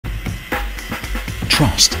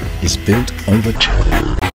Trust is built over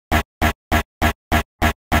time.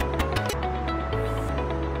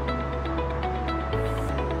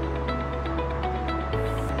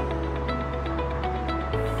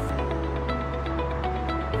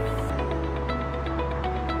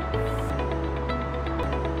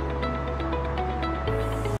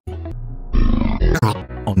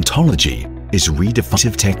 Ontology is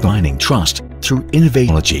redefining technique trust through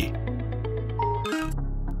innovation.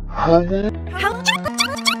 Hello, everyone.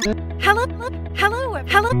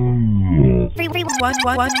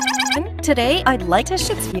 Today I'd like to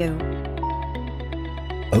share with you.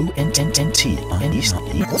 ONT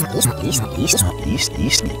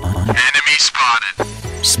Enemy spotted.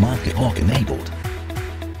 Smart Hawk enabled.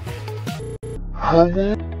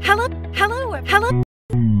 Hello.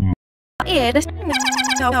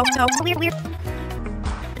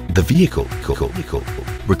 The vehicle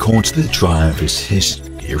records the driver's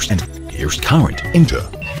history and current injury.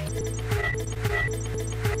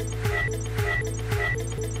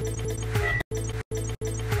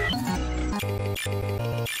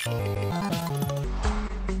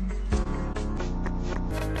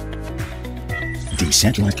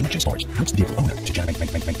 Decentralized connection storage helps the vehicle owner to generate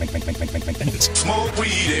benefits. Smoke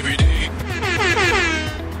weed every day.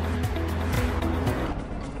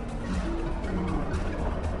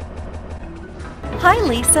 Hi,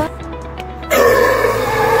 Lisa.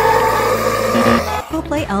 We'll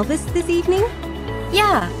play Elvis this evening?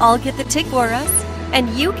 Yeah, I'll get the ticket for us, and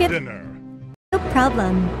you get Dinner. No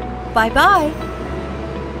problem. bye.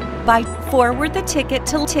 Forward the ticket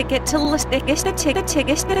to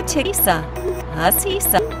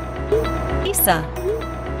Lisa. Lisa.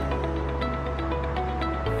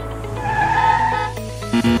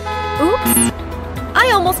 Oops!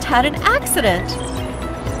 I almost had an accident.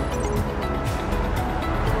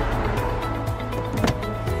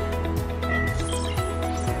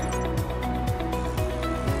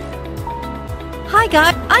 Hi,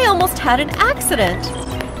 guys. I almost had an accident.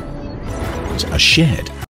 A shared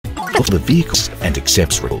of the vehicles and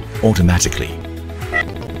accepts automatically.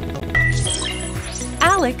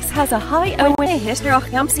 Alex has a high ONT history.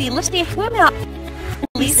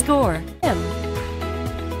 Please score him.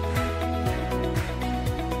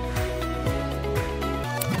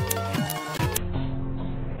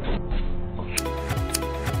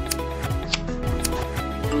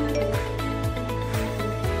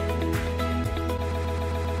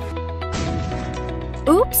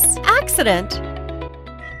 Oops, accident.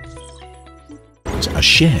 A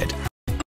shared